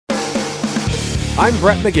I'm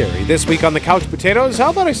Brett McGarry. This week on the Couch Potatoes,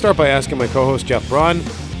 how about I start by asking my co-host Jeff Braun,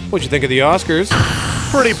 what'd you think of the Oscars?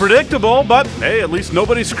 Pretty predictable, but hey, at least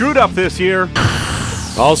nobody screwed up this year.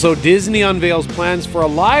 Also, Disney unveils plans for a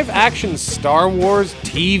live-action Star Wars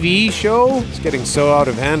TV show. It's getting so out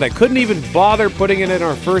of hand, I couldn't even bother putting it in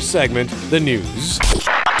our first segment, the news.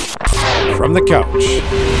 From the couch.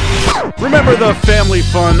 Remember the family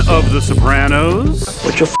fun of The Sopranos?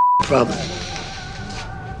 What's your problem?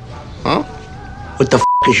 Huh? What the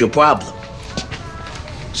is your problem?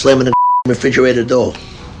 Slamming the refrigerator door.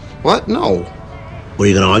 What? No. What, are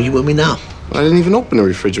you gonna argue with me now? I didn't even open the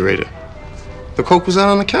refrigerator. The Coke was out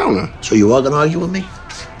on the counter. So you are gonna argue with me?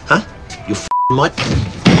 Huh? You mutt?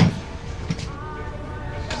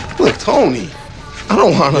 Look, Tony, I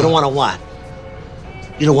don't wanna... You don't wanna what?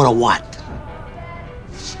 You don't wanna what?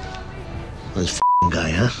 This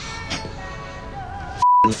guy, huh?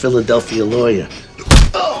 Philadelphia lawyer.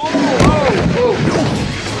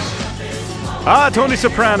 Tony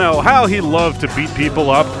Soprano, how he loved to beat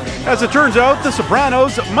people up. As it turns out, The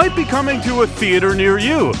Sopranos might be coming to a theater near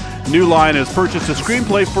you. New Line has purchased a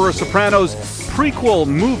screenplay for a Sopranos prequel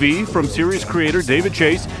movie from series creator David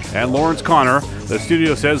Chase and Lawrence Connor. The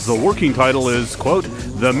studio says the working title is, quote,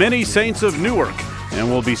 The Many Saints of Newark, and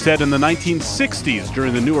will be set in the 1960s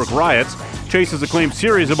during the Newark riots. Chase's acclaimed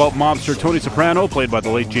series about mobster Tony Soprano, played by the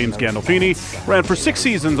late James Gandolfini, ran for 6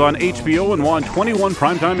 seasons on HBO and won 21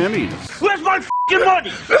 Primetime Emmys. Where's my f***ing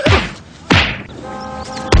money?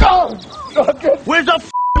 Where's the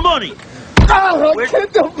f***ing money? I'll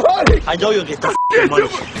get the money. I know you'll get the f***ing money.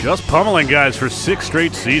 Just pummeling guys for 6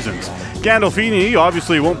 straight seasons. Gandolfini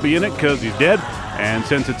obviously won't be in it because he's dead. And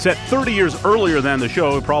since it's set 30 years earlier than the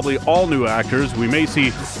show, probably all new actors, we may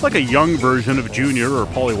see like a young version of Junior or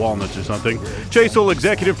Paulie Walnuts or something. Chase will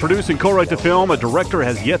executive produce and co-write the film. A director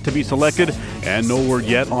has yet to be selected, and no word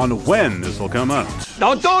yet on when this will come out.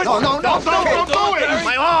 Don't do it. No, don't do it.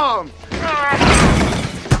 My arm.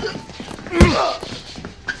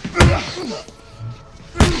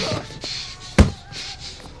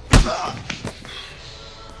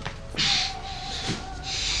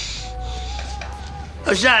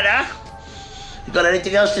 What's that, huh? You got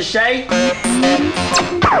anything else to say? Are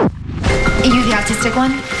you the autistic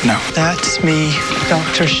one? No. That's me,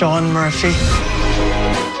 Dr. Sean Murphy.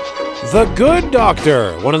 The Good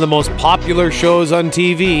Doctor, one of the most popular shows on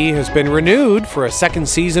TV, has been renewed for a second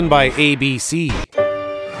season by ABC. Watch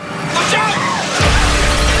out!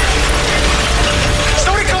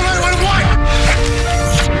 Somebody call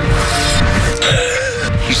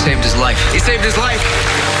 911! You saved his life. He saved his life.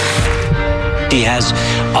 He has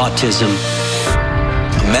autism, a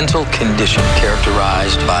mental condition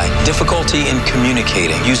characterized by difficulty in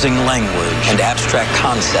communicating, using language and abstract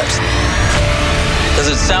concepts. Does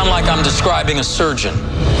it sound like I'm describing a surgeon?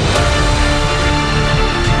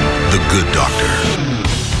 The Good Doctor.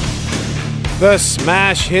 The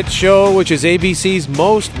smash hit show, which is ABC's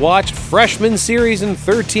most watched freshman series in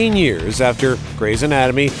 13 years after Grey's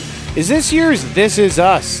Anatomy, is this year's This Is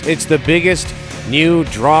Us. It's the biggest new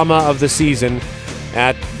drama of the season.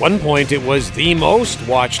 At one point, it was the most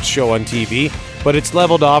watched show on TV, but it's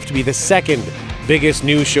leveled off to be the second biggest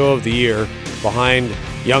new show of the year, behind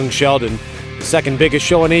Young Sheldon. The second biggest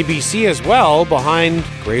show on ABC as well, behind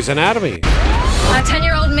Grey's Anatomy. A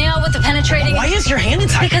 10-year-old male with a penetrating... Why is your hand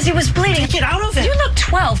inside? Because he was bleeding. Get out of it. You look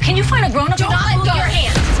 12. Can you find a grown-up? Don't let move go. your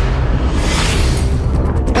hand.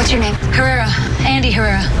 What's your name? Herrera. Andy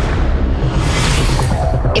Herrera.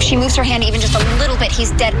 If she moves her hand even just a little bit, he's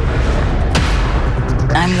dead.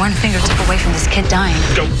 I'm one fingertip away from this kid dying.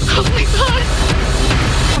 Don't. Oh my God.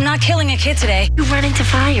 I'm not killing a kid today. You run into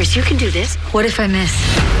fires. You can do this. What if I miss?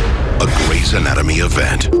 A Grey's Anatomy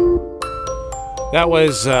event. That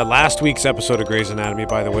was last week's episode of Grey's Anatomy,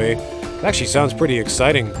 by the way. It actually sounds pretty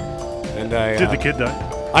exciting. And Did the kid die?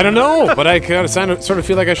 I don't know, but I kind of sort of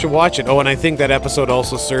feel like I should watch it. Oh, and I think that episode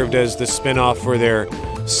also served as the spin-off for their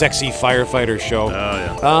sexy firefighter show.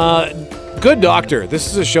 Oh, yeah. Good Doctor. This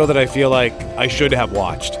is a show that I feel like I should have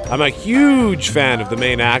watched. I'm a huge fan of the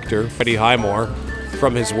main actor, Freddie Highmore,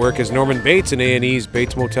 from his work as Norman Bates in A&E's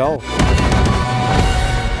Bates Motel.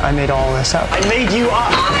 I made all this up. I made you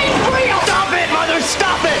up. Stop it, mother!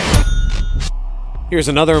 Stop it! Here's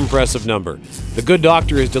another impressive number. The Good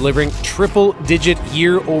Doctor is delivering triple-digit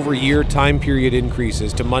year-over-year time period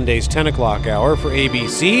increases to Monday's 10 o'clock hour for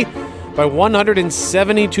ABC by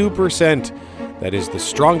 172%. That is the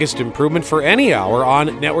strongest improvement for any hour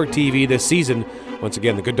on network TV this season. Once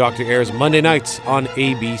again, The Good Doctor airs Monday nights on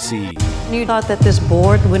ABC. You thought that this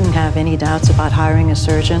board wouldn't have any doubts about hiring a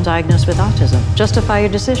surgeon diagnosed with autism. Justify your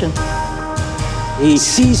decision. He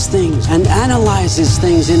sees things and analyzes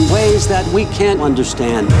things in ways that we can't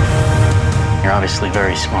understand. You're obviously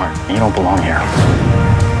very smart. You don't belong here.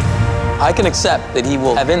 I can accept that he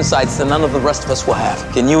will have insights that none of the rest of us will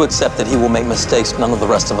have. Can you accept that he will make mistakes none of the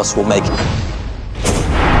rest of us will make?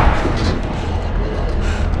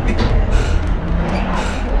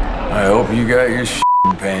 I hope you got your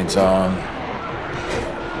pants on.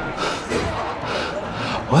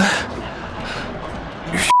 What?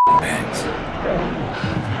 Your pants.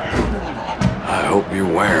 I hope you're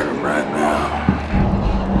wearing them right now.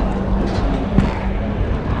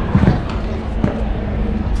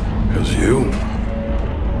 Because you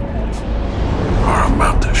are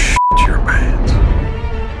about to shit your pants.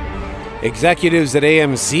 Executives at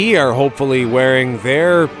AMC are hopefully wearing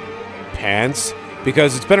their pants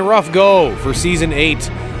because it's been a rough go for Season 8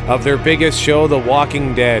 of their biggest show, The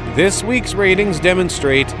Walking Dead. This week's ratings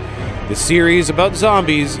demonstrate the series about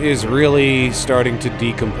zombies is really starting to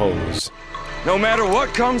decompose. No matter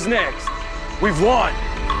what comes next, we've won.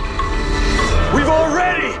 We've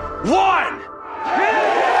already won!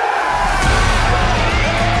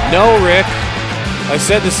 No, Rick. I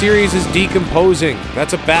said the series is decomposing.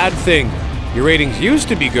 That's a bad thing. Your ratings used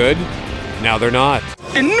to be good. Now they're not.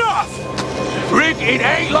 Enough! Rick, it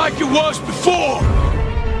ain't like it was before!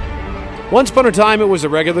 Once upon a time, it was a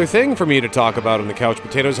regular thing for me to talk about on the Couch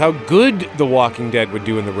Potatoes how good The Walking Dead would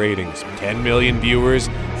do in the ratings. 10 million viewers,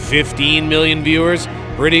 15 million viewers,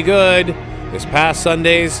 pretty good. This past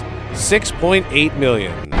Sunday's, 6.8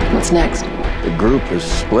 million. What's next? The group is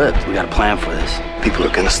split. We got a plan for this. People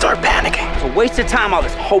are gonna start panicking. It's a waste of time, all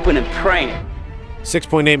this hoping and praying.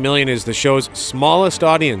 6.8 million is the show's smallest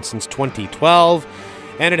audience since 2012,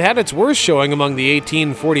 and it had its worst showing among the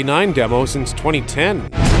 1849 demo since 2010.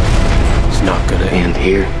 It's not gonna end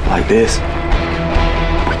here like this.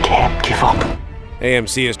 We can't give up.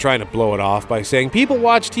 AMC is trying to blow it off by saying people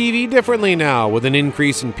watch TV differently now, with an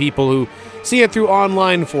increase in people who see it through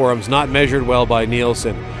online forums not measured well by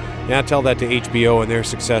Nielsen. Yeah, tell that to HBO and their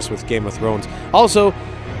success with Game of Thrones. Also,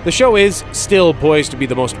 the show is still poised to be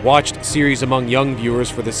the most watched series among young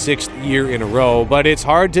viewers for the 6th year in a row, but it's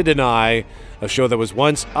hard to deny a show that was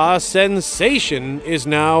once a sensation is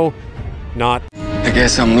now not. I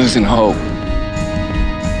guess I'm losing hope.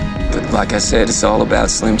 But like I said, it's all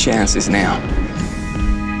about slim chances now.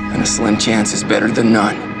 And a slim chance is better than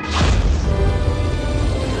none.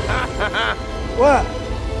 What?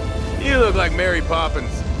 You look like Mary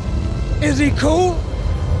Poppins. Is he cool?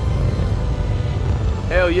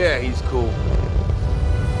 Hell yeah, he's cool.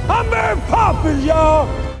 I'm Mary Poppins, y'all!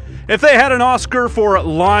 If they had an Oscar for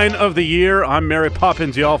Line of the Year, I'm Mary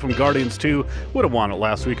Poppins, y'all, from Guardians 2. Would have won it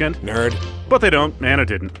last weekend. Nerd. But they don't, and it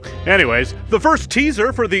didn't. Anyways, the first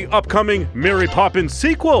teaser for the upcoming Mary Poppins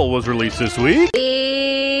sequel was released this week.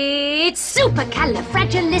 It's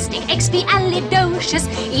supercalifragilisticexpialidocious,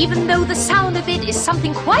 even though the sound of it is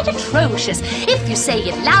something quite atrocious. If you say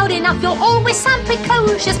it loud enough, you'll always sound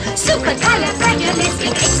precocious.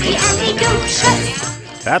 Supercalifragilisticexpialidocious.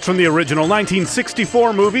 That's from the original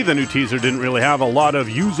 1964 movie. The new teaser didn't really have a lot of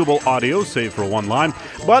usable audio, save for one line,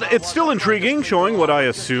 but it's still intriguing, showing what I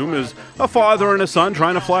assume is a father and a son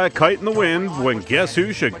trying to fly a kite in the wind when guess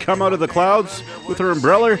who should come out of the clouds with her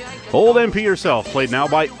umbrella? Old MP herself, played now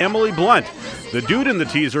by Emily Blunt. The dude in the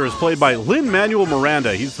teaser is played by Lin-Manuel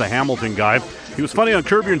Miranda. He's the Hamilton guy. He was funny on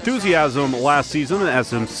Curb Your Enthusiasm last season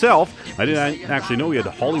as himself. I didn't actually know he had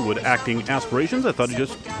Hollywood acting aspirations. I thought he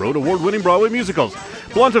just wrote award-winning Broadway musicals.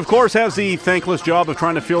 Blunt, of course, has the thankless job of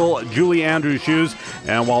trying to fill Julie Andrews' shoes,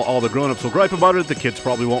 and while all the grown-ups will gripe about it, the kids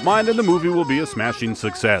probably won't mind, and the movie will be a smashing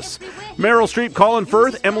success. Meryl Streep, Colin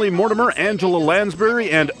Firth, Emily Mortimer, Angela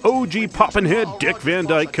Lansbury, and OG Poppinhead Dick Van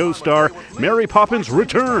Dyke co-star Mary Poppins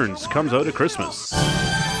Returns comes out at Christmas.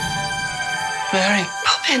 Mary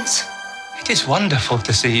Poppins, it is wonderful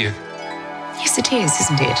to see you. Yes, it is,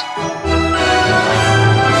 isn't it?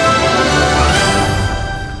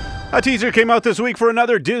 A teaser came out this week for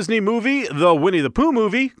another Disney movie, the Winnie the Pooh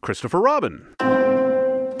movie, Christopher Robin.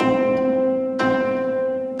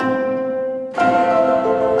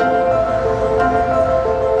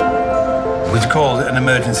 We've called an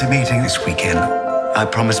emergency meeting this weekend. I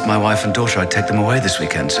promised my wife and daughter I'd take them away this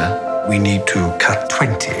weekend, sir. We need to cut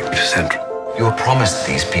 20%. You were promised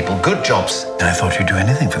these people good jobs. And I thought you'd do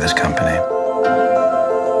anything for this company.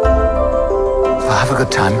 Well, have a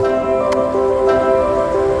good time.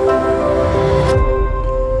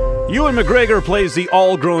 Ewan McGregor plays the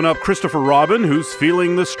all-grown-up Christopher Robin, who's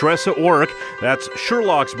feeling the stress at work. That's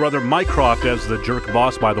Sherlock's brother Mycroft as the jerk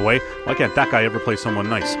boss, by the way. Why can't that guy ever play someone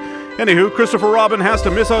nice? Anywho, Christopher Robin has to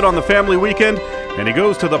miss out on the family weekend, and he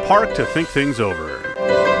goes to the park to think things over.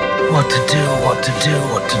 What to do, what to do,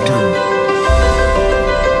 what to do.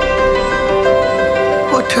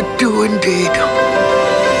 What to do indeed.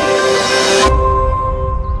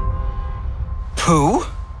 Pooh?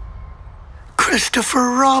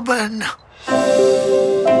 Christopher Robin.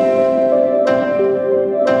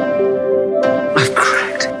 I've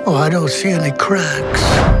cracked. Oh, I don't see any cracks.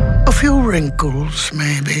 A few wrinkles,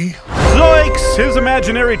 maybe. Zoinks! His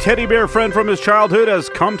imaginary teddy bear friend from his childhood has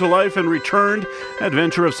come to life and returned.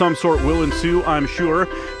 Adventure of some sort will ensue, I'm sure.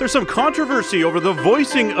 There's some controversy over the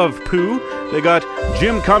voicing of Pooh. They got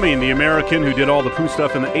Jim Cumming, the American who did all the Pooh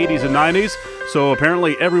stuff in the 80s and 90s. So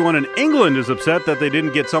apparently everyone in England is upset that they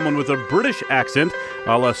didn't get someone with a British accent,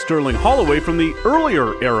 a la Sterling Holloway from the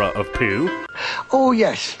earlier era of Pooh. Oh,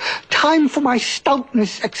 yes. Time for my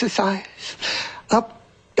stoutness exercise. Up,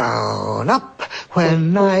 down, up.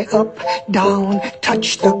 When I up, down,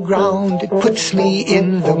 touch the ground, it puts me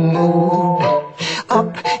in the mood.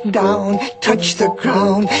 Up, down, touch the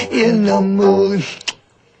ground, in the mood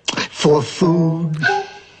for food.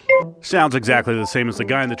 Sounds exactly the same as the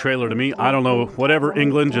guy in the trailer to me. I don't know. Whatever,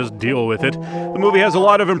 England, just deal with it. The movie has a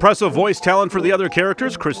lot of impressive voice talent for the other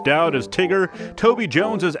characters. Chris Dowd as Tigger, Toby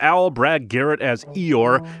Jones as Owl, Brad Garrett as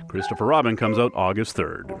Eeyore. Christopher Robin comes out August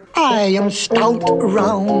 3rd. I am stout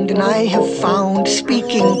round and I have found,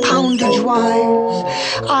 speaking poundage-wise,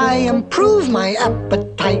 I improve my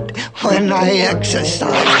appetite when I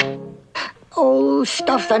exercise. Oh,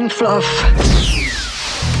 stuff and fluff.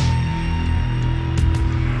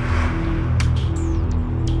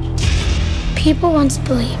 People once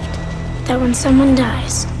believed that when someone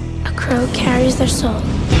dies, a crow carries their soul to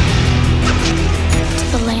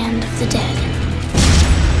the land of the dead.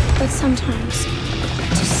 But sometimes,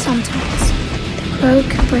 just sometimes, the crow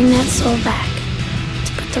can bring that soul back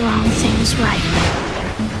to put the wrong things right.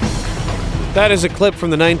 That is a clip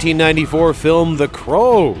from the 1994 film The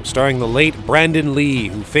Crow, starring the late Brandon Lee,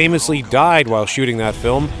 who famously died while shooting that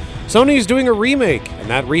film. Sony is doing a remake,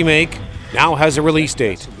 and that remake now has a release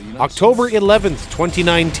date. October 11th,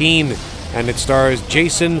 2019, and it stars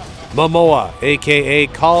Jason Momoa, a.k.a.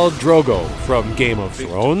 Khal Drogo from Game of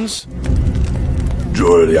Thrones.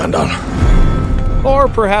 Or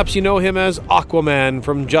perhaps you know him as Aquaman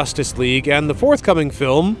from Justice League and the forthcoming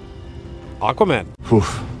film, Aquaman.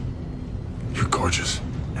 Oof. You're gorgeous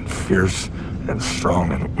and fierce and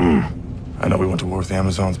strong and I know we went to war with the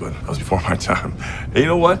Amazons, but that was before my time. And you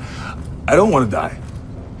know what? I don't want to die.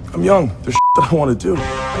 I'm young. There's that I want to do.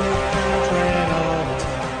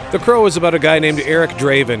 The Crow is about a guy named Eric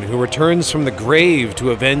Draven who returns from the grave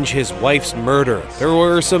to avenge his wife's murder. There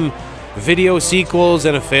were some video sequels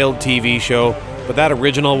and a failed TV show, but that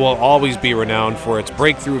original will always be renowned for its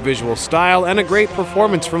breakthrough visual style and a great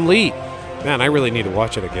performance from Lee. Man, I really need to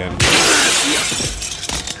watch it again.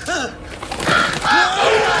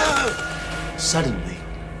 Suddenly,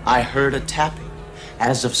 I heard a tapping,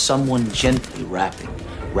 as of someone gently rapping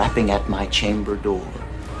at my chamber door.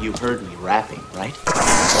 You heard me rapping, right?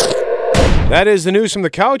 That is the news from the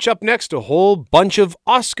couch. Up next, a whole bunch of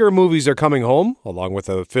Oscar movies are coming home, along with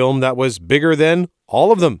a film that was bigger than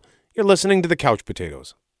all of them. You're listening to the Couch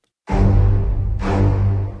Potatoes. Let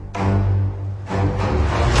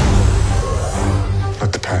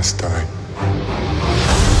the past die.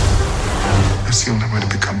 That's the only way to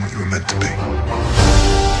become what you were meant to be.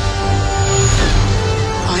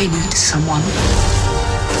 I need someone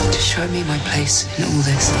to show me my place in all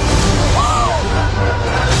this.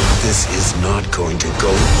 This is not going to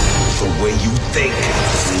go the way you think.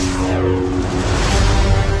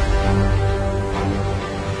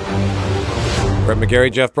 Brett McGarry,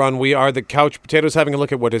 Jeff Braun, we are the Couch Potatoes, having a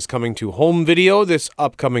look at what is coming to home video this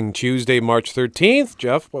upcoming Tuesday, March 13th.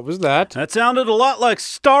 Jeff, what was that? That sounded a lot like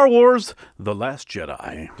Star Wars The Last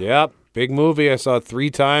Jedi. Yep, big movie. I saw it 3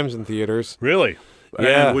 times in theaters. Really?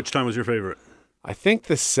 Yeah. And which time was your favorite? I think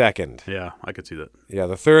the second. Yeah, I could see that. Yeah,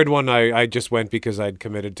 the third one I just went because I'd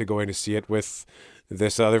committed to going to see it with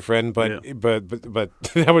this other friend, but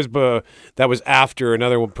that was after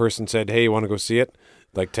another person said, "Hey, you want to go see it?"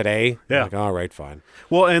 Like today. Yeah. I'm like, all right, fine.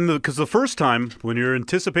 Well, and because the first time when you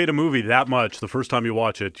anticipate a movie that much, the first time you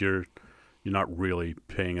watch it, you're not really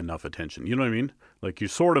paying enough attention. You know what I mean? Like you're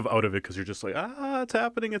sort of out of it because you're just like, it's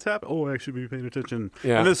happening. Oh, I should be paying attention.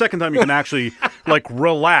 Yeah. And then the second time you can actually like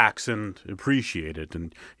relax and appreciate it,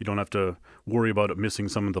 and you don't have to worry about it missing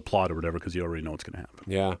some of the plot or whatever because you already know what's going to happen.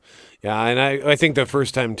 Yeah, yeah, and I think the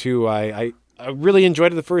first time too, I really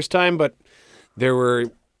enjoyed it the first time, but there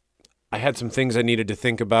were I had some things I needed to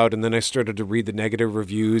think about, and then I started to read the negative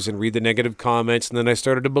reviews and read the negative comments, and then I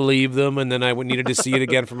started to believe them, and then I needed to see it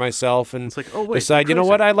again for myself and decide, you know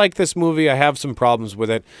what, I like this movie, I have some problems with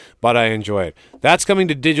it, but I enjoy it. That's coming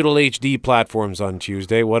to digital HD platforms on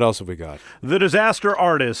Tuesday. What else have we got? The Disaster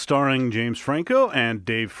Artist, starring James Franco and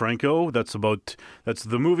Dave Franco. That's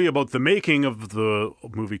the movie about the making of the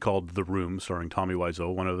movie called The Room, starring Tommy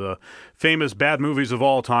Wiseau, one of the famous bad movies of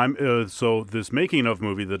all time. So this making of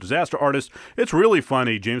movie, The Disaster Artist, it's really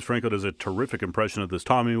funny. James Franco does a terrific impression of this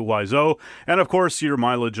Tommy Wiseau. And of course, your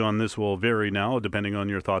mileage on this will vary now, depending on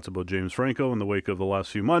your thoughts about James Franco in the wake of the last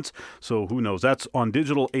few months. So who knows? That's on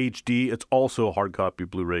digital HD. It's also hard copy,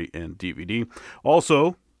 Blu-ray, and DVD.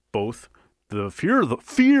 Also, both Fear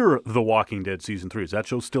the Walking Dead Season 3. Is that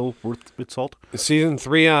show still worth its salt? Season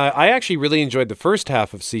 3, I actually really enjoyed the first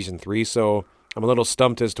half of Season 3, so I'm a little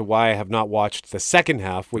stumped as to why I have not watched the second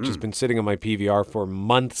half, which has been sitting on my PVR for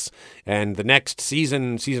months. And the next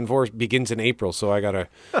season 4, begins in April, so I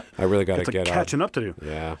really gotta get catching up to do.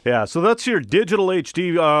 Yeah. So that's your digital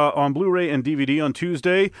HD on Blu-ray and DVD on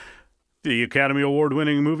Tuesday. The Academy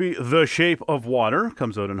Award-winning movie The Shape of Water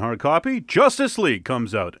comes out in hard copy. Justice League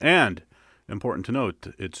comes out, and important to note,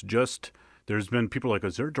 there's been people like,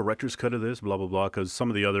 is there a director's cut of this? Blah, blah, blah, because some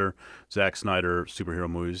of the other Zack Snyder superhero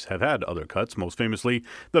movies have had other cuts, most famously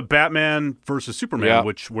the Batman versus Superman,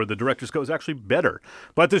 where the director's cut was actually better.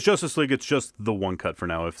 But this Justice League, it's just the one cut for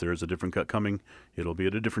now. If there's a different cut coming, it'll be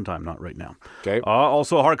at a different time, not right now. Okay.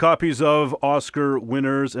 Also, hard copies of Oscar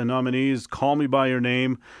winners and nominees, Call Me By Your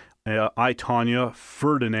Name, I, Tonya,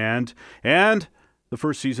 Ferdinand, and the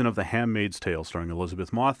first season of The Handmaid's Tale, starring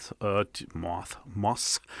Elizabeth Moss, a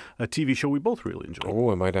TV show we both really enjoy.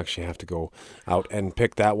 Oh, I might actually have to go out and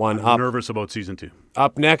pick that one I'm up. nervous about season 2.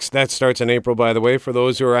 Up next, that starts in April, by the way, for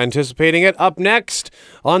those who are anticipating it. Up next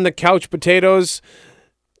on the Couch Potatoes,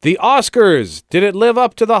 the Oscars. Did it live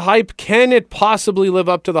up to the hype? Can it possibly live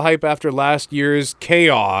up to the hype after last year's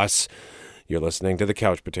chaos? You're listening to the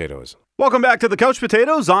Couch Potatoes. Welcome back to the Couch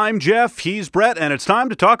Potatoes. I'm Jeff, he's Brett, and it's time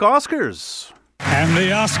to talk Oscars. And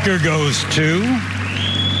the Oscar goes to...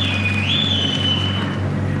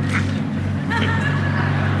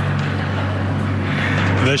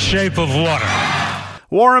 The Shape of Water.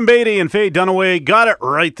 Warren Beatty and Faye Dunaway got it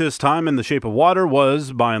right this time, and The Shape of Water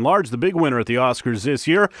was, by and large, the big winner at the Oscars this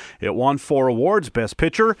year. It won 4 awards: Best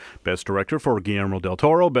Picture, Best Director for Guillermo del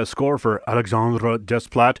Toro, Best Score for Alexandre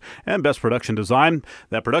Desplat, and Best Production Design.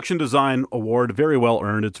 That Production Design award, very well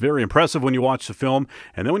earned. It's very impressive when you watch the film,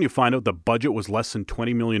 and then when you find out the budget was less than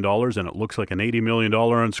 $20 million and it looks like an $80 million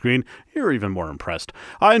on screen, you're even more impressed.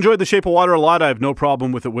 I enjoyed The Shape of Water a lot. I have no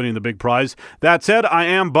problem with it winning the big prize. That said, I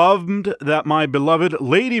am bummed that my beloved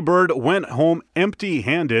Lady Bird went home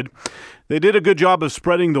empty-handed. They did a good job of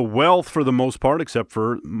spreading the wealth for the most part, except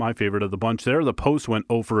for my favorite of the bunch there. The Post went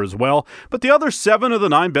over as well. But the other 7 of the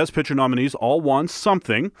 9 Best Picture nominees all won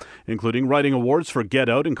something, including writing awards for Get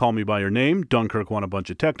Out and Call Me By Your Name. Dunkirk won a bunch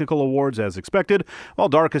of technical awards, as expected, while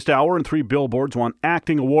Darkest Hour and 3 Billboards won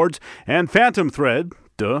acting awards, and Phantom Thread,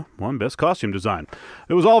 won Best Costume Design.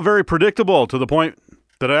 It was all very predictable, to the point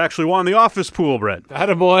that I actually won the office pool, Brett.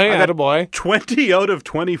 Attaboy. 20 out of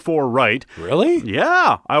 24 right. Really?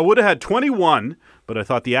 Yeah. I would have had 21, but I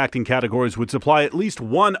thought the acting categories would supply at least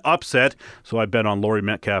one upset, so I bet on Laurie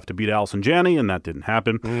Metcalf to beat Allison Janney, and that didn't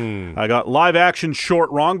happen. I got live action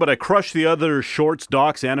short wrong, but I crushed the other shorts,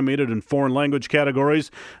 docs, animated, and foreign language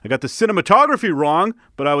categories. I got the cinematography wrong,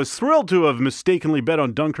 but I was thrilled to have mistakenly bet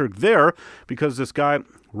on Dunkirk there, because this guy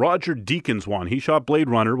Roger Deakins won. He shot Blade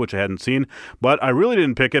Runner, which I hadn't seen, but I really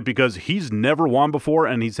didn't pick it because he's never won before,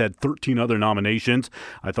 and he's had 13 other nominations.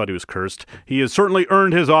 I thought he was cursed. He has certainly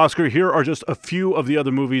earned his Oscar. Here are just a few of the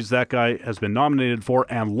other movies that guy has been nominated for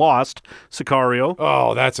and lost. Sicario.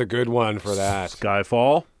 Oh, that's a good one for that.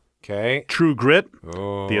 Skyfall. Okay. True Grit.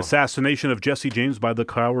 Oh. The Assassination of Jesse James by the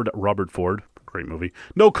coward Robert Ford. Great movie.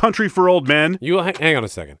 No Country for Old Men. Hang on a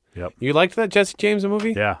second. Yep. You liked that Jesse James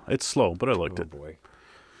movie? Yeah, it's slow, but I liked it. Oh, boy.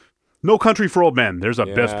 No Country for Old Men. There's a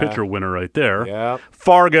Best Picture winner right there. Yeah.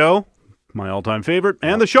 Fargo, my all-time favorite.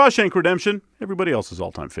 And The Shawshank Redemption, everybody else's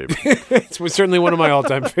all-time favorite. It was certainly one of my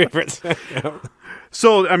all-time favorites.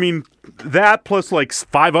 So, I mean, that plus like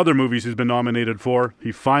 5 other movies he's been nominated for,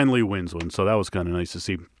 he finally wins one. So that was kind of nice to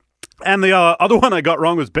see. And the other one I got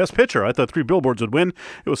wrong was Best Picture. I thought 3 Billboards would win.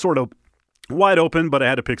 It was sort of wide open, but I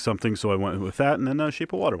had to pick something, so I went with that, and then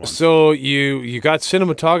Shape of Water won. So you got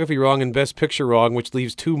cinematography wrong and Best Picture wrong, which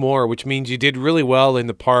leaves 2 more, which means you did really well in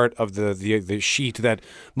the part of the sheet that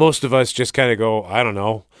most of us just kind of go, I don't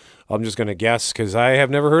know, I'm just going to guess, because I have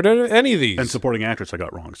never heard of any of these. And supporting actress I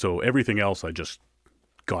got wrong, so everything else I just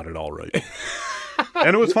got it all right.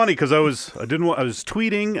 And it was funny because I was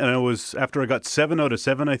tweeting, and after I got 7 out of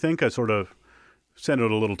 7, I think I sort of sent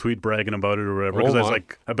out a little tweet bragging about it or whatever, because I was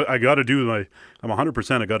like, I got to do I'm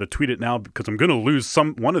 100%. I got to tweet it now because I'm going to lose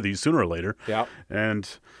one of these sooner or later. Yeah.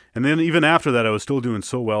 And then even after that, I was still doing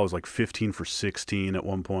so well. I was like 15 for 16 at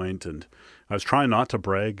one point, and I was trying not to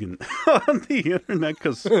brag on the internet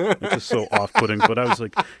because it's just so off-putting. But I was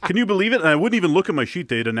like, can you believe it? And I wouldn't even look at my sheet.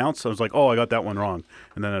 They'd announce. I was like, oh, I got that one wrong.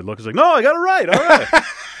 And then I'd look. I was like, no, I got it right. All right.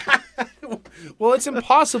 Well, it's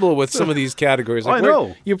impossible with some of these categories. Like, I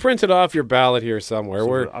know. You printed off your ballot here somewhere.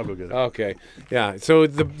 I'll go get it. Okay. Yeah. So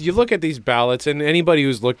you look at these ballots, and anybody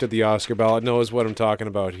who's looked at the Oscar ballot knows what I'm talking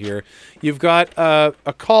about here. You've got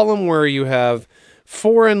a column where you have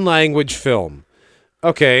foreign language film.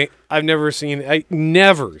 Okay. I never see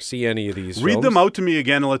any of these Read films. them out to me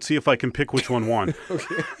again, and let's see if I can pick which one won.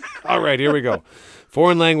 Okay. All right. Here we go.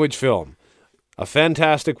 Foreign language film. A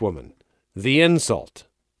Fantastic Woman. The Insult.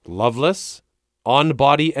 Loveless, On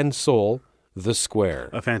Body and Soul, The Square.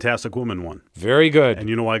 A Fantastic Woman won. Very good. And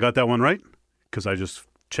you know why I got that one right? Because I just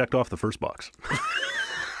checked off the first box.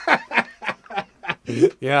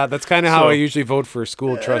 Yeah, that's kind of how I usually vote for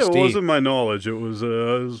school trustee. It wasn't my knowledge. It was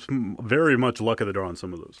very much luck of the draw on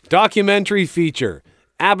some of those. Documentary feature.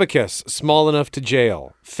 Abacus, Small Enough to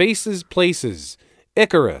Jail. Faces, Places.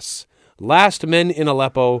 Icarus. Last Men in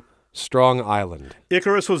Aleppo. Strong Island.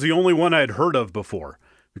 Icarus was the only one I had heard of before,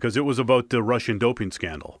 because it was about the Russian doping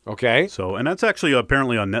scandal. Okay. So, and that's actually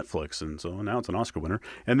apparently on Netflix, and so now it's an Oscar winner.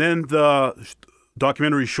 And then the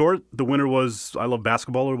documentary short, the winner was I Love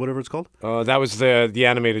Basketball or whatever it's called. That was the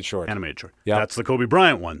animated short. Animated short. Yep. That's the Kobe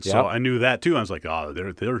Bryant one. So I knew that too. I was like, oh,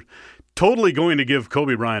 they're totally going to give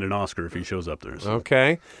Kobe Bryant an Oscar if he shows up there. So.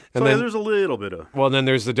 Okay. And then there's a little bit of... Well, then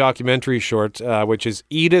there's the documentary short, which is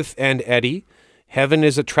Edith and Eddie. Heaven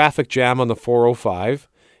is a Traffic Jam on the 405.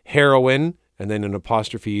 Heroin, and then in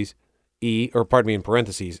apostrophes in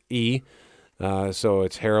parentheses, E. So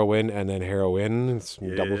it's heroin and then heroin. It's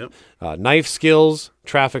double. Knife Skills,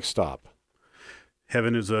 Traffic Stop.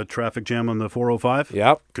 Heaven is a Traffic Jam on the 405?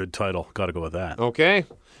 Yep. Good title. Got to go with that. Okay.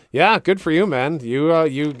 Yeah, good for you, man.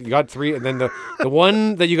 You got 3, and then the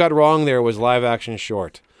one that you got wrong there was live action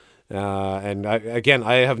short. And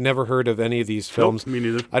I have never heard of any of these films. Nope, me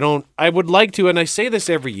neither. I would like to, and I say this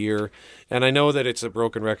every year, and I know that it's a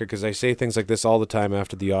broken record because I say things like this all the time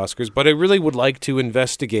after the Oscars, but I really would like to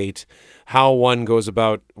investigate how one goes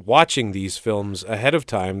about watching these films ahead of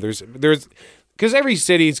time. There's because every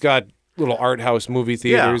city's got little art house movie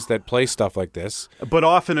theaters that play stuff like this. But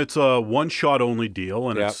often it's a one-shot only deal,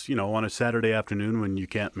 and it's, on a Saturday afternoon when you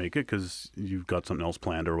can't make it because you've got something else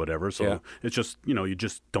planned or whatever. So it's just, you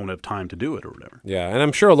just don't have time to do it or whatever. Yeah, and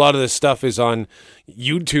I'm sure a lot of this stuff is on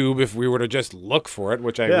YouTube if we were to just look for it,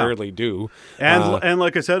 which I rarely do. And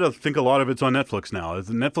like I said, I think a lot of it's on Netflix now.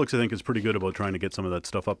 Netflix, I think, is pretty good about trying to get some of that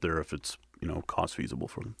stuff up there if it's, cost feasible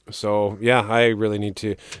for them. So, yeah, I really need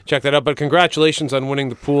to check that out. But congratulations on winning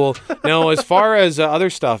the pool. Now, as far as other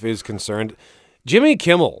stuff is concerned, Jimmy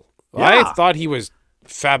Kimmel, I thought he was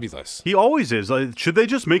fabulous. He always is. Should they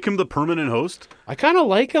just make him the permanent host? I kind of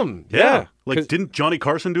like him. Yeah. Like, didn't Johnny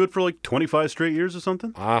Carson do it for 25 straight years or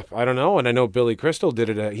something? I don't know. And I know Billy Crystal did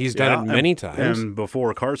it. He's done it many times. And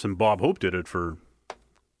before Carson, Bob Hope did it for...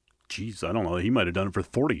 Jeez, I don't know. He might have done it for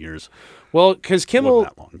 40 years. Well, because Kimmel,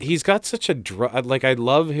 he's got such a dry... I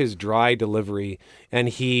love his dry delivery. And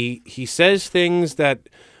he says things that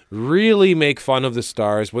really make fun of the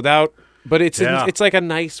stars without... But it's like a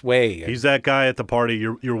nice way. He's that guy at the party.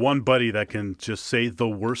 You're one buddy that can just say the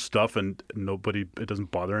worst stuff and it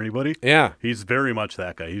doesn't bother anybody. Yeah. He's very much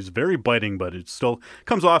that guy. He's very biting, but it still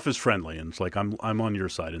comes off as friendly. And it's like, I'm on your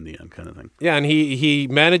side in the end kind of thing. Yeah, and he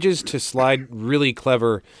manages to slide really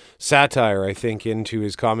clever satire, I think, into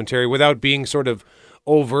his commentary without being sort of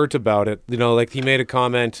overt about it. Like he made a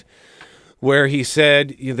comment where he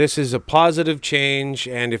said, this is a positive change,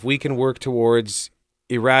 and if we can work towards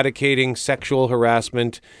eradicating sexual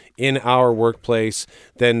harassment in our workplace,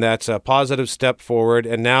 then that's a positive step forward.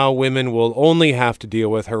 And now women will only have to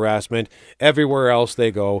deal with harassment everywhere else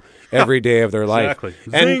they go every day of their life. Exactly.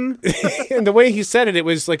 Zing. And the way he said it, it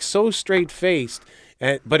was like so straight-faced.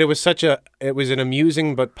 But it was an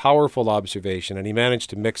amusing but powerful observation, and he managed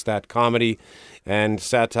to mix that comedy and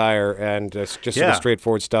satire and just sort of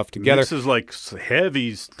straightforward stuff together. This is like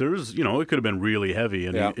heavy. There's, it could have been really heavy,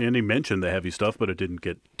 and he mentioned the heavy stuff, but it didn't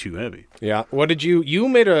get too heavy. Yeah. What did you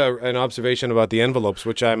made an observation about the envelopes,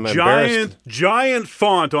 which I'm embarrassed. Giant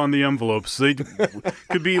font on the envelopes. They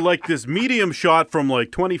could be like this medium shot from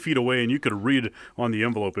like 20 feet away, and you could read on the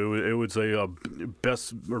envelope. It would say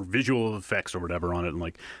best or visual effects or whatever on it, and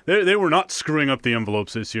like they were not screwing up the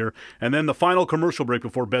envelopes this year. And then the final commercial break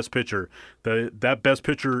before Best Picture, that Best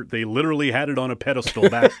Picture, they literally had it on a pedestal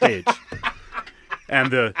backstage. And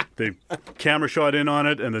the camera shot in on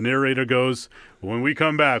it, and the narrator goes, "When we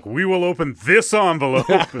come back, we will open this envelope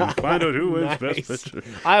and find out who wins Best Picture."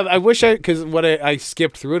 I wish because I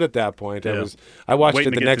skipped through it at that point. I watched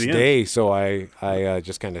it the next day, so I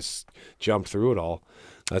just kind of jumped through it all.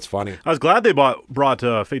 That's funny. I was glad they brought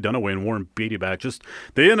Faye Dunaway and Warren Beatty back. Just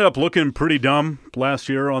they ended up looking pretty dumb last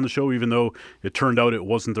year on the show, even though it turned out it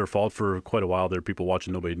wasn't their fault for quite a while. There were people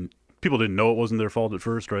watching. People didn't know it wasn't their fault at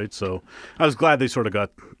first, right? So I was glad they sort of got,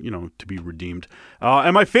 to be redeemed.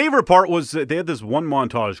 And my favorite part was that they had this one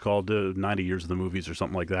montage called 90 Years of the Movies or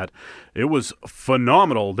something like that. It was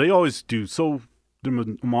phenomenal. They always do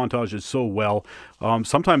the montages so well.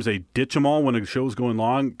 Sometimes they ditch them all when a show's going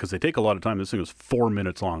long because they take a lot of time. This thing was 4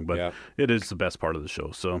 minutes long, but it is the best part of the show.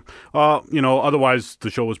 So, otherwise the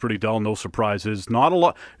show was pretty dull. No surprises. Not a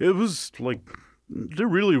lot. It was like... There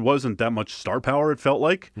really wasn't that much star power, it felt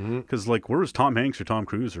like. Because, where was Tom Hanks or Tom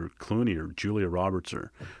Cruise or Clooney or Julia Roberts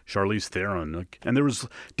or Charlize Theron? And there was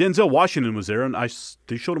Denzel Washington was there, and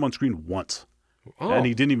they showed him on screen once. Oh. And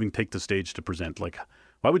he didn't even take the stage to present.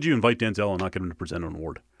 Why would you invite Denzel and not get him to present an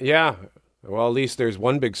award? Yeah. Well, at least there's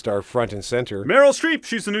one big star front and center. Meryl Streep,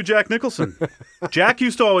 she's the new Jack Nicholson. Jack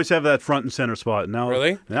used to always have that front and center spot. Now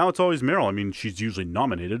it's always Meryl. I mean, she's usually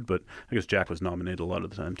nominated, but I guess Jack was nominated a lot of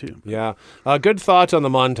the time too. Yeah. Good thoughts on the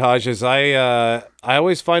montages. I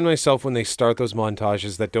always find myself when they start those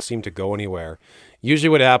montages that don't seem to go anywhere. Usually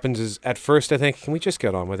what happens is at first I think, can we just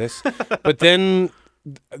get on with this? But then...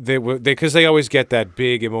 because they always get that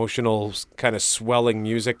big emotional kind of swelling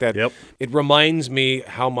music that it reminds me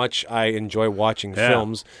how much I enjoy watching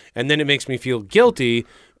films, and then it makes me feel guilty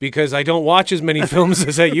because I don't watch as many films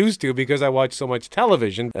as I used to because I watch so much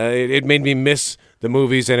television. It made me miss the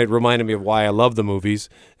movies, and it reminded me of why I love the movies.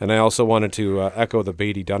 And I also wanted to echo the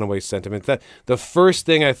Beatty Dunaway sentiment. That the first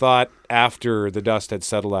thing I thought after the dust had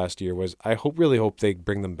settled last year was, I really hope they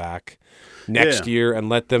bring them back next year and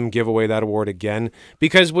let them give away that award again.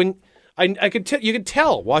 Because when you could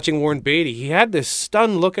tell watching Warren Beatty, he had this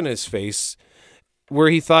stunned look in his face where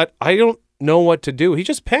he thought, I don't know what to do. He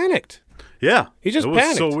just panicked. Yeah. He just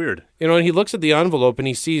panicked. It was so weird. And he looks at the envelope and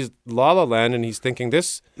he sees La La Land and he's thinking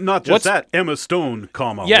this... Not just that, Emma Stone,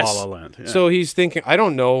 La La Land. Yeah. So he's thinking, I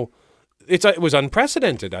don't know. It was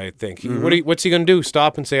unprecedented, I think. What's he going to do?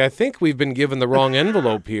 Stop and say, I think we've been given the wrong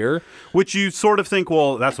envelope here. Which you sort of think,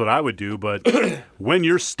 well, that's what I would do. But when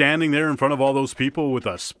you're standing there in front of all those people with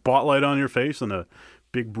a spotlight on your face and a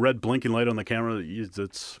big red blinking light on the camera,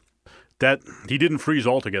 that he didn't freeze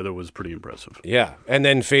altogether was pretty impressive. Yeah. And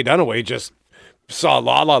then Faye Dunaway just saw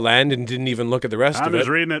La La Land and didn't even look at the rest of it. I was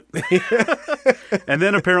reading it. And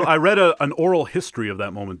then apparently I read an oral history of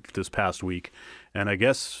that moment this past week. And I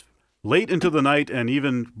guess... late into the night, and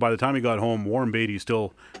even by the time he got home, Warren Beatty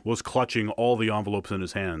still was clutching all the envelopes in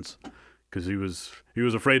his hands because he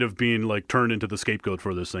was afraid of being turned into the scapegoat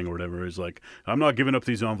for this thing or whatever. He's like, I'm not giving up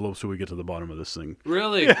these envelopes till we get to the bottom of this thing.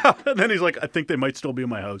 Really? Yeah. And then he's like, I think they might still be in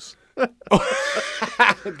my house.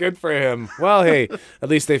 Good for him. Well, hey, at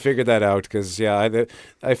least they figured that out because,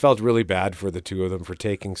 I felt really bad for the two of them for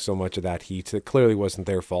taking so much of that heat. It clearly wasn't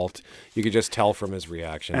their fault. You could just tell from his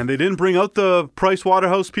reaction. And they didn't bring out the Price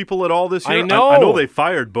Waterhouse people at all this year. I know. I know they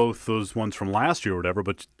fired both those ones from last year or whatever,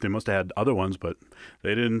 but they must have had other ones, but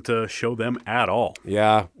they didn't show them at all.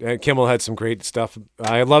 Yeah, Kimmel had some great stuff.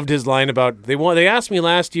 I loved his line about they asked me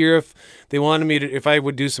last year if they wanted me if I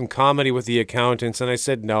would do some comedy with the accountants, and I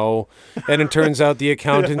said no. And it turns out the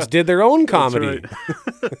accountants did their own comedy.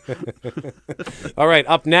 Right. All right,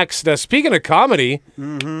 up next, speaking of comedy,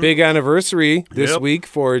 big anniversary this week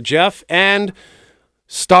for Jeff and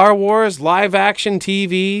Star Wars live action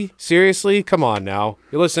TV. Seriously? Come on now.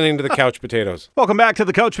 You're listening to the Couch Potatoes. Welcome back to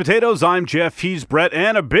the Couch Potatoes. I'm Jeff. He's Brett.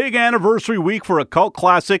 And a big anniversary week for a cult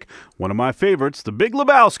classic. One of my favorites, The Big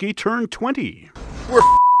Lebowski, turned 20. We're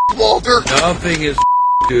Walter. Nothing is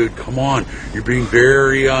dude. Come on. You're being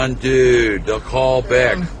very dude. They'll call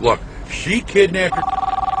back. Look, she kidnapped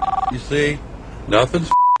her. You see?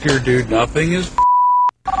 Nothing's here, dude. Nothing is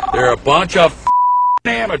They're a bunch of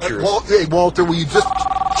amateurs. Hey, Walter, will you just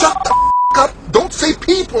shut the up? Don't say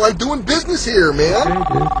people. I'm doing business here, man.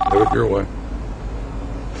 Okay, dude. Do it your way.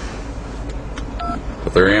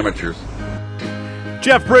 but they're amateurs.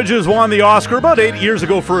 Jeff Bridges won the Oscar about 8 years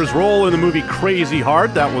ago for his role in the movie Crazy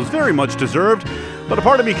Heart. That was very much deserved. But a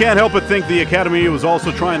part of me can't help but think the Academy was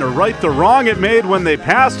also trying to right the wrong it made when they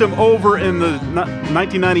passed him over in the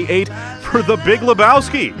 1998 for The Big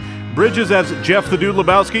Lebowski. Bridges as Jeff the Dude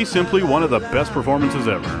Lebowski, simply one of the best performances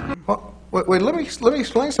ever. Wait, let me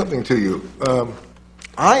explain something to you.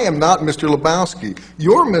 I am not Mr. Lebowski.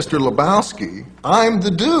 You're Mr. Lebowski. I'm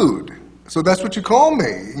the dude. So that's what you call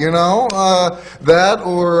me, you know? That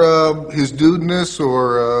or his dudeness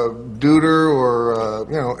or duder or,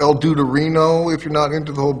 El Duderino if you're not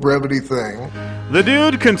into the whole brevity thing. The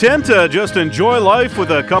dude, content to just enjoy life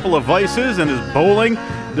with a couple of vices and his bowling.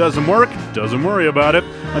 Doesn't work, doesn't worry about it.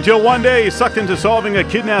 Until one day he's sucked into solving a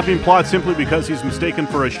kidnapping plot simply because he's mistaken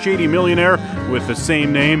for a shady millionaire with the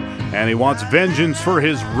same name, and he wants vengeance for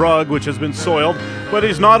his rug, which has been soiled. But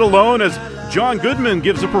he's not alone, as John Goodman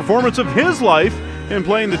gives a performance of his life in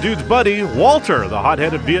playing the dude's buddy, Walter, the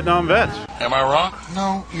hot-headed Vietnam vet. Am I wrong?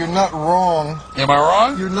 No, you're not wrong. Am I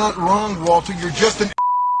wrong? You're not wrong, Walter. You're just an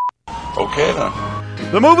Okay, then.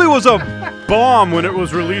 The movie was a bomb when it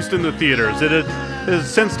was released in the theaters. It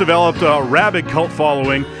has since developed a rabid cult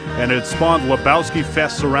following, and it spawned Lebowski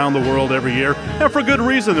fests around the world every year. And for good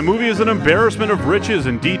reason. The movie is an embarrassment of riches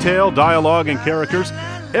in detail, dialogue, and characters.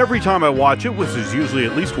 Every time I watch it, which is usually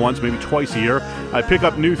at least once, maybe twice a year, I pick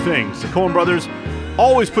up new things. The Coen brothers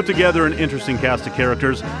always put together an interesting cast of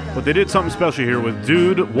characters, but they did something special here with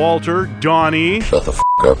Dude, Walter, Donnie. Shut the f***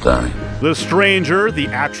 up, Donnie. The Stranger, the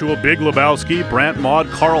actual Big Lebowski, Brant Maud,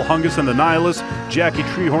 Carl Hungus and the Nihilist, Jackie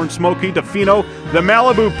Treehorn, Smokey, DeFino, the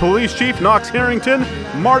Malibu Police Chief, Knox Harrington,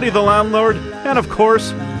 Marty the Landlord, and of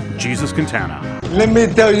course, Jesus Quintana. Let me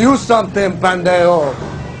tell you something, Pandeo.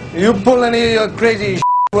 You pull any of your crazy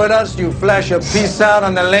with us, you flash a piece out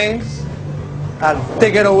on the lanes, I'll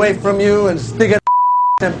take it away from you and stick it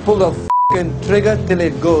and pull the f***ing trigger till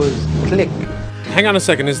it goes click. Hang on a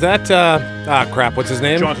second, is that, crap, what's his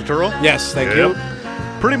name? John Turturro? Yes, thank you.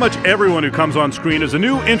 Pretty much everyone who comes on screen is a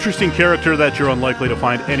new, interesting character that you're unlikely to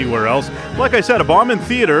find anywhere else. Like I said, a bomb in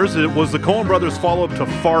theaters. It was the Coen brothers' follow-up to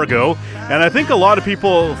Fargo, and I think a lot of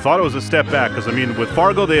people thought it was a step back, because, I mean, with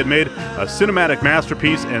Fargo, they had made a cinematic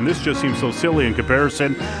masterpiece, and this just seems so silly in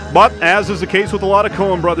comparison. But, as is the case with a lot of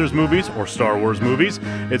Coen brothers movies, or Star Wars movies,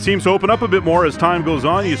 it seems to open up a bit more as time goes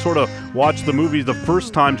on. You sort of watch the movie the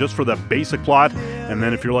first time just for the basic plot, and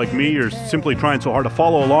then if you're like me, you're simply trying so hard to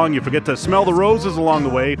follow along, you forget to smell the roses along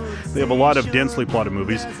the way. They have a lot of densely plotted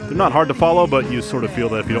movies. They're not hard to follow, but you sort of feel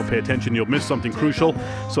that if you don't pay attention, you'll miss something crucial.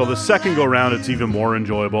 So the second go round, it's even more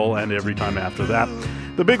enjoyable, and every time after that.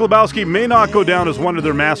 The Big Lebowski may not go down as one of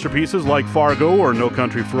their masterpieces like Fargo or No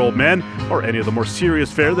Country for Old Men or any of the more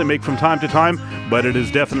serious fare they make from time to time, but it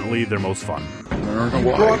is definitely their most fun.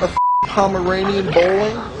 You brought a Pomeranian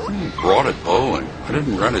bowling? You brought it bowling. I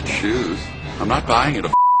didn't rent it shoes. I'm not buying it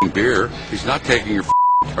a beer. He's not taking your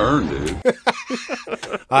turn, dude.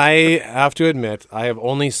 I have to admit, I have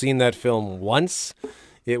only seen that film once.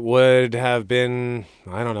 It would have been,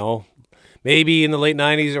 I don't know, maybe in the late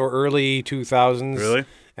 90s or early 2000s. Really?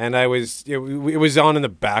 And it was on in the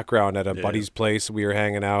background at a buddy's place. We were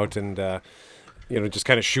hanging out and, just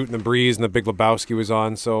kind of shooting the breeze, and the Big Lebowski was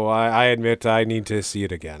on. So I admit I need to see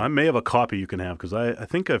it again. I may have a copy you can have, because I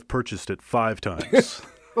think I've purchased it 5 times.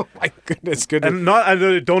 Oh my goodness, good. And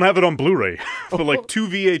I don't have it on Blu-ray, but like 2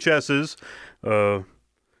 VHSs,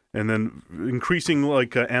 and then increasing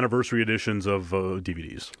anniversary editions of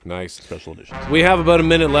DVDs. Nice. Special editions. We have about a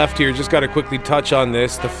minute left here. Just got to quickly touch on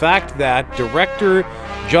this. The fact that director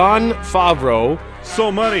Jon Favreau... So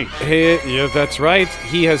money. Yeah, that's right.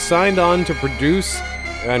 He has signed on to produce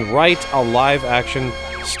and write a live-action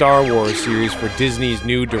Star Wars series for Disney's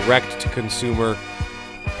new direct-to-consumer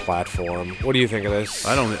platform. What do you think of this?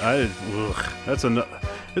 Are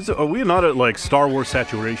we not at Star Wars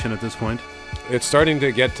saturation at this point? It's starting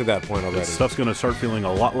to get to that point already. This stuff's going to start feeling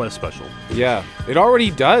a lot less special. Yeah, it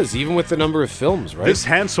already does, even with the number of films, right? This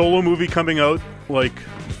Han Solo movie coming out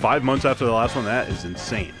 5 months after the last one, that is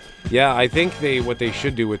insane. Yeah, I think what they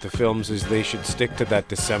should do with the films is they should stick to that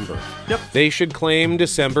December. Yep. They should claim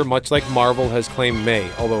December, much like Marvel has claimed May,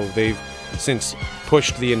 although they've since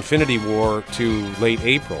pushed the Infinity War to late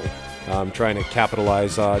April, trying to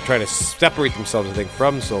capitalize, trying to separate themselves, I think,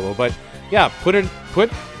 from Solo. But yeah, put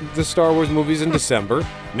the Star Wars movies in December,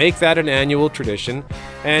 make that an annual tradition,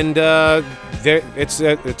 and it's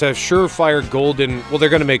a surefire golden. Well, they're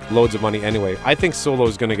going to make loads of money anyway. I think Solo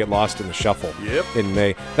is going to get lost in the shuffle in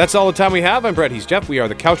May. That's all the time we have. I'm Brett. He's Jeff. We are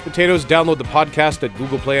the Couch Potatoes. Download the podcast at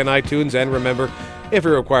Google Play and iTunes, and remember, if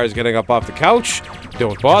it requires getting up off the couch,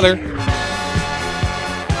 don't bother.